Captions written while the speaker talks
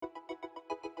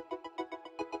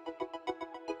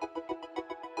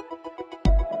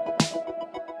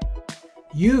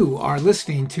You are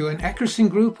listening to an Eckerson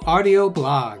Group audio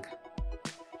blog.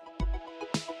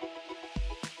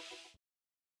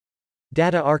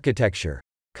 Data architecture.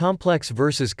 Complex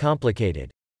versus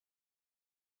complicated.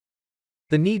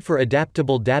 The need for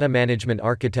adaptable data management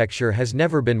architecture has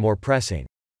never been more pressing.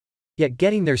 Yet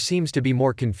getting there seems to be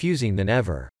more confusing than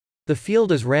ever. The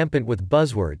field is rampant with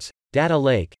buzzwords: data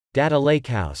lake, data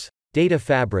lakehouse, data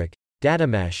fabric, data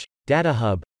mesh, data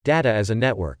hub, data as a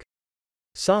network.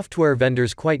 Software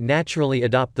vendors quite naturally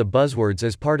adopt the buzzwords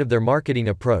as part of their marketing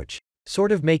approach, sort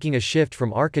of making a shift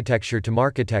from architecture to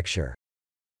marketecture.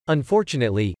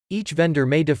 Unfortunately, each vendor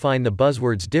may define the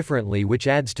buzzwords differently, which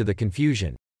adds to the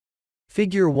confusion.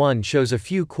 Figure 1 shows a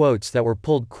few quotes that were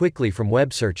pulled quickly from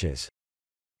web searches.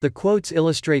 The quotes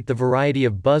illustrate the variety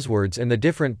of buzzwords and the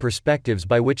different perspectives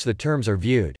by which the terms are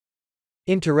viewed.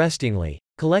 Interestingly,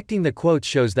 collecting the quotes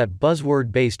shows that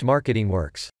buzzword-based marketing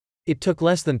works. It took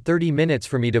less than 30 minutes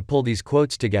for me to pull these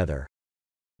quotes together.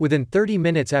 Within 30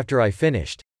 minutes after I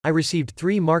finished, I received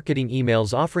 3 marketing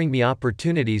emails offering me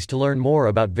opportunities to learn more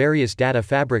about various data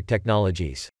fabric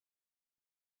technologies.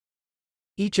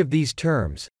 Each of these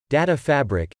terms, data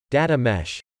fabric, data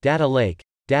mesh, data lake,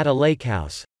 data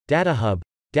lakehouse, data hub,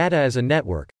 data as a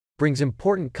network, brings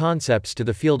important concepts to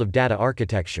the field of data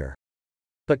architecture.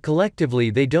 But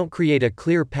collectively they don't create a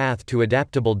clear path to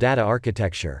adaptable data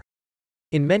architecture.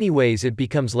 In many ways it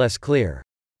becomes less clear.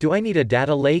 Do I need a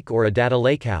data lake or a data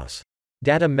lakehouse?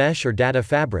 Data mesh or data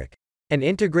fabric? An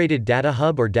integrated data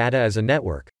hub or data as a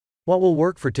network? What will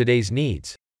work for today's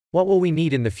needs? What will we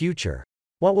need in the future?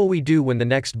 What will we do when the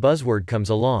next buzzword comes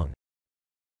along?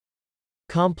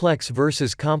 Complex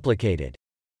versus complicated.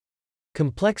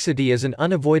 Complexity is an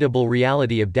unavoidable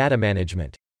reality of data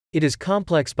management. It is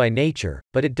complex by nature,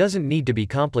 but it doesn't need to be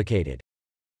complicated.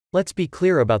 Let's be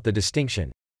clear about the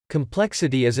distinction.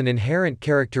 Complexity is an inherent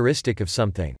characteristic of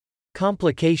something.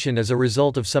 Complication is a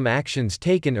result of some actions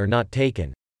taken or not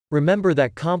taken. Remember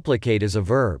that complicate is a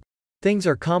verb. Things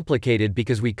are complicated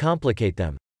because we complicate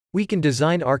them. We can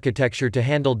design architecture to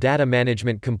handle data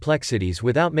management complexities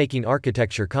without making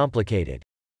architecture complicated.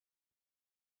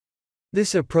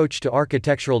 This approach to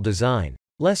architectural design,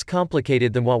 less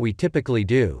complicated than what we typically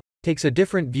do, takes a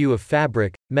different view of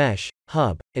fabric, mesh,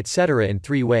 hub, etc. in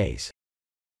 3 ways.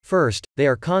 First, they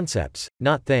are concepts,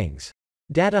 not things.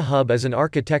 Data hub as an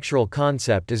architectural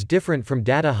concept is different from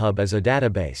data hub as a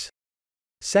database.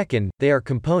 Second, they are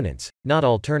components, not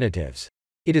alternatives.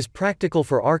 It is practical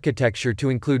for architecture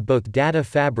to include both data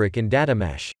fabric and data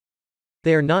mesh.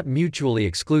 They are not mutually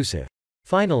exclusive.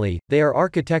 Finally, they are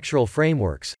architectural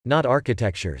frameworks, not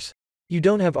architectures. You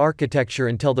don't have architecture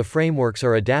until the frameworks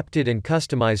are adapted and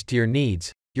customized to your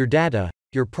needs, your data,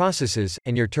 your processes,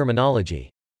 and your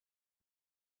terminology.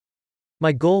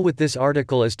 My goal with this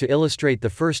article is to illustrate the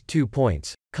first 2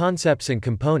 points, concepts and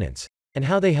components, and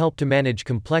how they help to manage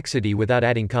complexity without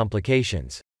adding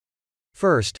complications.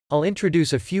 First, I'll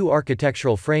introduce a few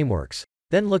architectural frameworks,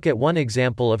 then look at one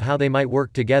example of how they might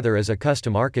work together as a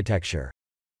custom architecture.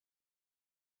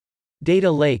 Data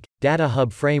Lake, Data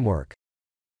Hub Framework.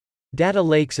 Data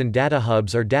lakes and data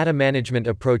hubs are data management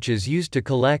approaches used to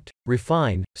collect,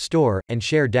 refine, store, and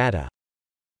share data.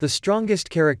 The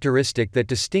strongest characteristic that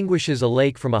distinguishes a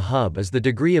lake from a hub is the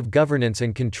degree of governance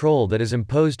and control that is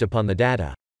imposed upon the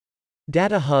data.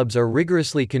 Data hubs are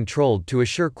rigorously controlled to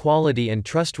assure quality and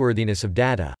trustworthiness of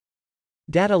data.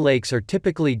 Data lakes are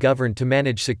typically governed to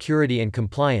manage security and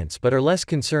compliance but are less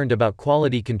concerned about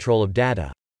quality control of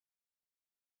data.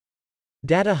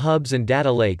 Data hubs and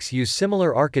data lakes use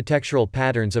similar architectural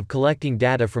patterns of collecting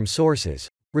data from sources,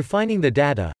 refining the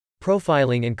data,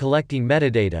 profiling and collecting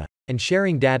metadata, and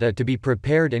sharing data to be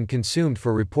prepared and consumed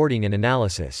for reporting and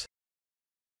analysis.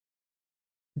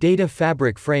 Data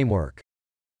Fabric Framework.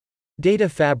 Data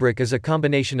fabric is a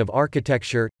combination of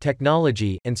architecture,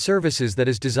 technology, and services that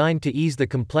is designed to ease the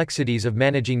complexities of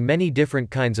managing many different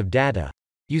kinds of data,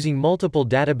 using multiple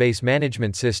database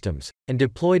management systems, and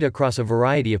deployed across a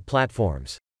variety of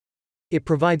platforms. It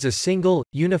provides a single,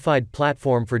 unified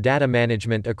platform for data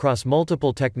management across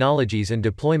multiple technologies and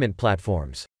deployment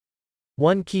platforms.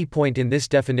 One key point in this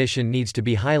definition needs to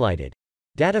be highlighted.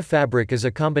 Data fabric is a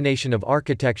combination of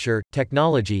architecture,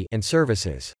 technology, and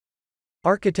services.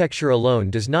 Architecture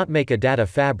alone does not make a data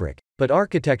fabric, but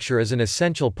architecture is an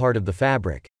essential part of the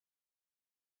fabric.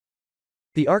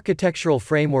 The architectural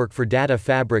framework for data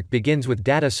fabric begins with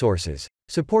data sources,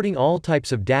 supporting all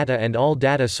types of data and all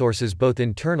data sources both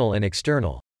internal and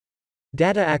external.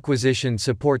 Data acquisition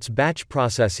supports batch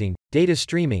processing, data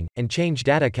streaming, and change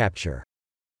data capture.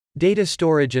 Data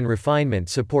storage and refinement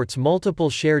supports multiple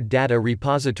shared data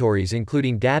repositories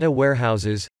including data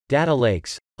warehouses, data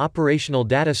lakes, operational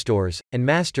data stores, and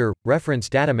master, reference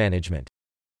data management.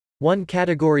 One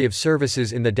category of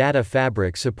services in the data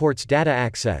fabric supports data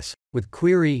access, with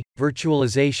query,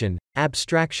 virtualization,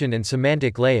 abstraction and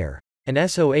semantic layer, and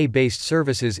SOA-based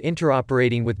services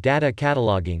interoperating with data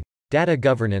cataloging, data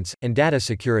governance, and data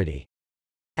security.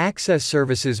 Access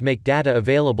services make data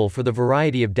available for the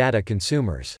variety of data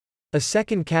consumers. A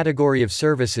second category of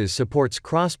services supports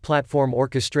cross-platform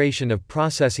orchestration of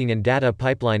processing and data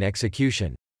pipeline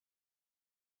execution.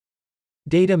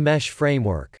 Data Mesh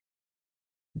Framework.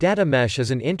 Data mesh is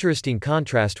an interesting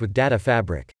contrast with data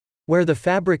fabric. Where the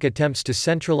fabric attempts to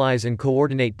centralize and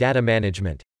coordinate data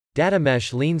management, data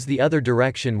mesh leans the other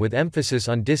direction with emphasis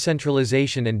on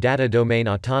decentralization and data domain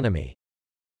autonomy.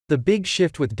 The big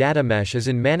shift with data mesh is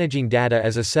in managing data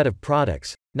as a set of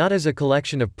products, not as a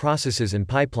collection of processes and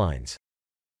pipelines.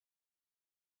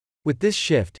 With this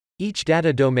shift, each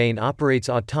data domain operates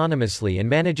autonomously and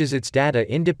manages its data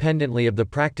independently of the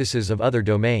practices of other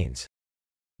domains.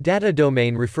 Data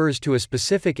domain refers to a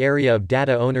specific area of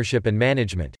data ownership and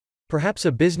management, perhaps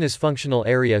a business functional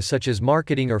area such as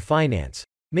marketing or finance,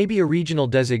 maybe a regional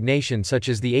designation such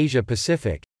as the Asia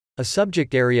Pacific, a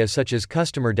subject area such as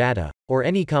customer data, or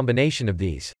any combination of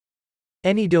these.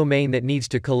 Any domain that needs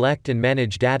to collect and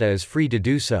manage data is free to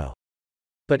do so.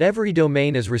 But every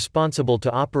domain is responsible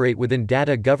to operate within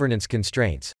data governance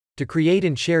constraints, to create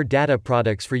and share data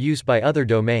products for use by other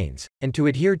domains, and to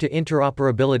adhere to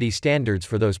interoperability standards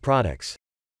for those products.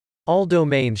 All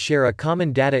domains share a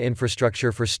common data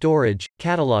infrastructure for storage,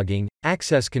 cataloging,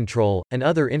 access control, and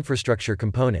other infrastructure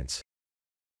components.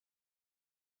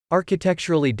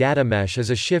 Architecturally, data mesh is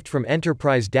a shift from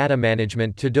enterprise data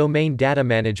management to domain data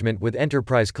management with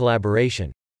enterprise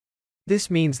collaboration. This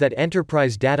means that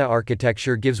enterprise data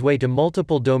architecture gives way to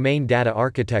multiple domain data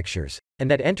architectures, and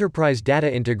that enterprise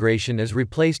data integration is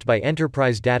replaced by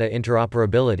enterprise data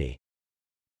interoperability.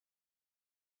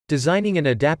 Designing an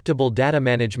adaptable data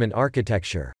management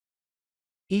architecture.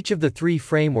 Each of the three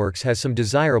frameworks has some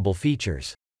desirable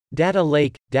features. Data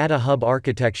lake, data hub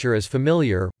architecture is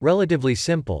familiar, relatively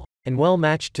simple, and well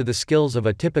matched to the skills of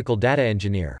a typical data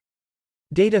engineer.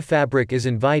 Data fabric is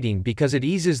inviting because it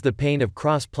eases the pain of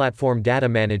cross-platform data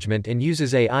management and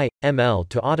uses AI, ML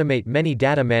to automate many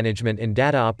data management and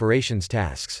data operations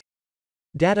tasks.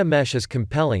 Data mesh is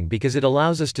compelling because it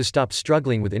allows us to stop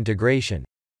struggling with integration.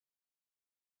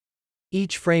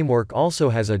 Each framework also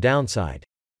has a downside.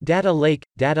 Data lake,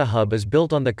 data hub is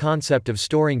built on the concept of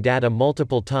storing data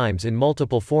multiple times in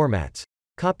multiple formats,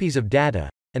 copies of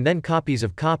data, and then copies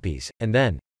of copies, and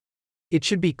then. It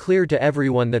should be clear to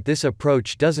everyone that this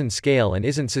approach doesn't scale and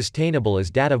isn't sustainable as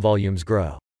data volumes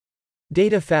grow.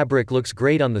 Data fabric looks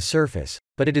great on the surface,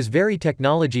 but it is very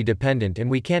technology dependent and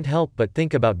we can't help but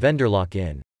think about vendor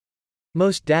lock-in.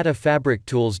 Most data fabric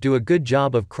tools do a good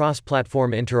job of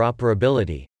cross-platform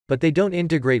interoperability, but they don't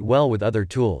integrate well with other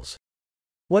tools.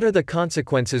 What are the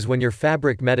consequences when your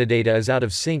fabric metadata is out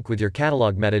of sync with your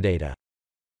catalog metadata?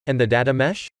 And the data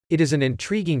mesh? It is an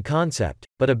intriguing concept,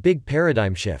 but a big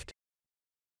paradigm shift.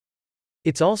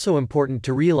 It's also important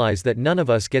to realize that none of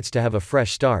us gets to have a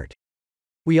fresh start.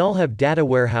 We all have data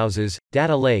warehouses,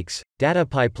 data lakes, data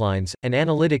pipelines, and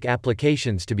analytic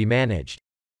applications to be managed.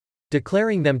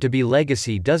 Declaring them to be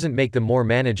legacy doesn't make them more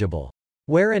manageable.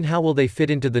 Where and how will they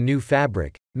fit into the new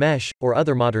fabric, mesh, or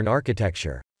other modern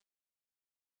architecture?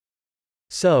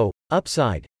 So,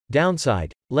 upside,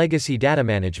 downside, legacy data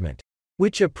management.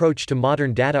 Which approach to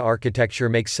modern data architecture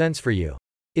makes sense for you?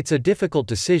 It's a difficult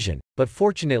decision, but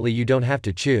fortunately you don't have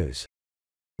to choose.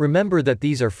 Remember that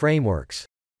these are frameworks.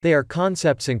 They are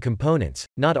concepts and components,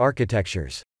 not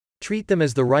architectures. Treat them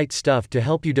as the right stuff to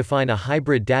help you define a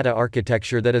hybrid data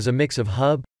architecture that is a mix of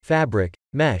hub, fabric,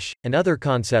 mesh, and other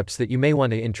concepts that you may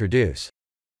want to introduce.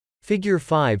 Figure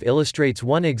 5 illustrates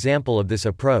one example of this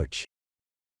approach.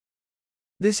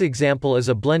 This example is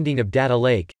a blending of data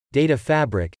lake, data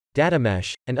fabric, data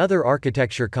mesh, and other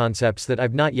architecture concepts that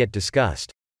I've not yet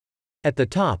discussed. At the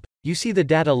top, you see the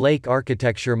data lake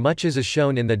architecture much as is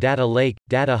shown in the data lake,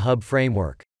 data hub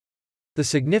framework. The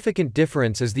significant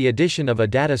difference is the addition of a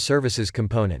data services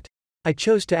component. I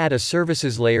chose to add a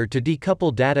services layer to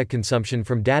decouple data consumption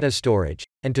from data storage,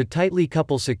 and to tightly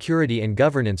couple security and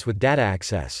governance with data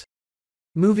access.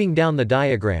 Moving down the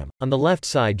diagram, on the left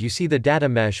side you see the data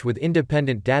mesh with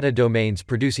independent data domains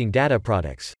producing data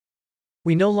products.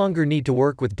 We no longer need to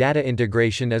work with data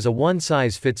integration as a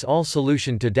one-size-fits-all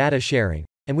solution to data sharing,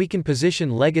 and we can position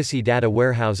legacy data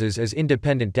warehouses as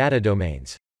independent data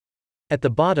domains. At the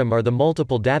bottom are the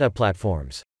multiple data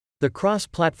platforms. The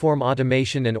cross-platform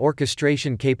automation and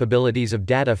orchestration capabilities of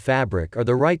data fabric are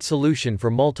the right solution for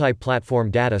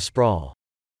multi-platform data sprawl.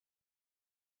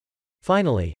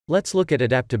 Finally, let's look at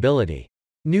adaptability.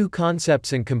 New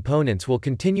concepts and components will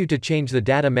continue to change the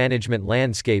data management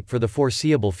landscape for the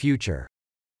foreseeable future.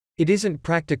 It isn't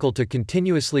practical to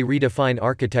continuously redefine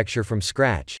architecture from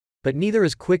scratch, but neither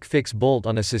is quick fix bolt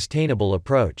on a sustainable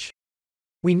approach.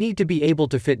 We need to be able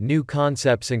to fit new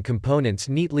concepts and components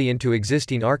neatly into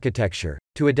existing architecture,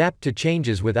 to adapt to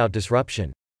changes without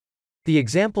disruption. The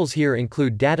examples here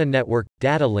include data network,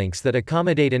 data links that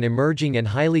accommodate an emerging and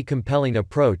highly compelling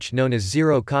approach known as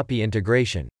zero-copy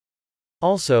integration.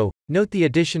 Also, note the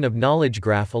addition of knowledge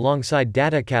graph alongside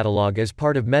data catalog as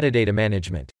part of metadata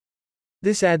management.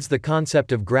 This adds the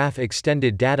concept of graph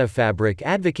extended data fabric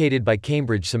advocated by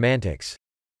Cambridge Semantics.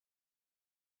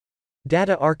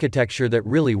 Data architecture that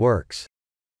really works.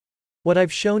 What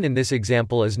I've shown in this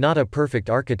example is not a perfect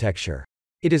architecture.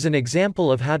 It is an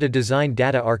example of how to design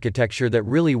data architecture that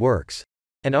really works,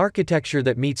 an architecture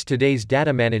that meets today's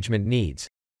data management needs,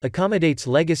 accommodates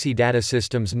legacy data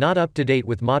systems not up to date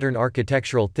with modern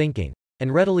architectural thinking,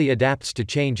 and readily adapts to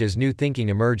change as new thinking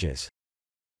emerges.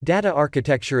 Data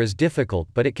architecture is difficult,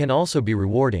 but it can also be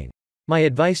rewarding. My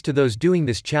advice to those doing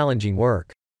this challenging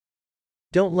work: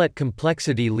 don't let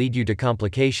complexity lead you to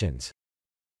complications.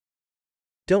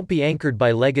 Don't be anchored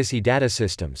by legacy data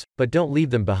systems, but don't leave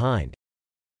them behind.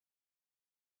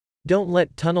 Don't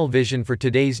let tunnel vision for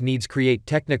today's needs create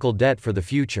technical debt for the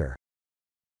future.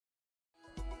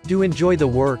 Do enjoy the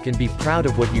work and be proud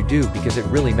of what you do because it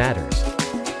really matters.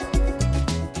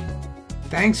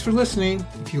 Thanks for listening.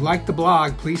 If you like the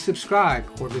blog, please subscribe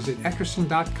or visit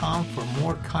eckerson.com for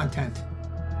more content.